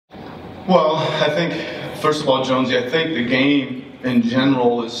Well, I think, first of all, Jonesy, I think the game in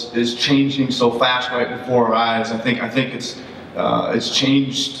general is changing so fast right before our eyes. I think it's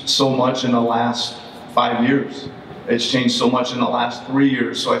changed so much in the last 5 years. It's changed so much in the last 3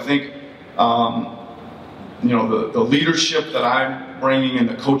 years. So I think, you know, the leadership that I'm bringing and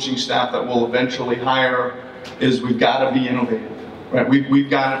the coaching staff that we'll eventually hire is we've got to be innovative, right? We've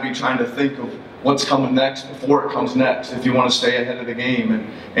got to be trying to think of what's coming next before it comes next if you want to stay ahead of the game.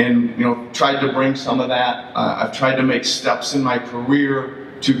 And you know, tried to bring some of that. I've tried to make steps in my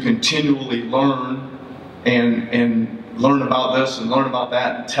career to continually learn and learn about this and learn about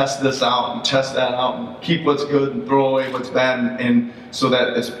that and test this out and test that out and keep what's good and throw away what's bad, and so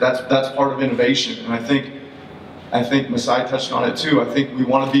that that's part of innovation. And I think Masai touched on it too. I think we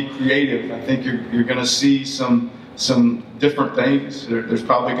want to be creative. I think you're going to see some different things. There's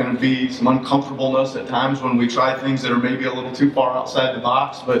probably going to be some uncomfortableness at times when we try things that are maybe a little too far outside the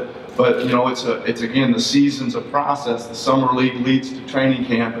box. But you know, it's again, the season's a process. The summer league leads to training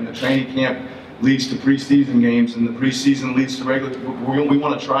camp, and the training camp leads to preseason games, and the preseason leads to regular. We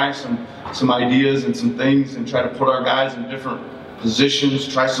want to try some ideas and some things, and try to put our guys in different positions,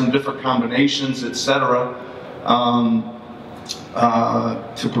 try some different combinations, etc.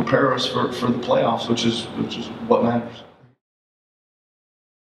 To prepare us for the playoffs, which is what matters.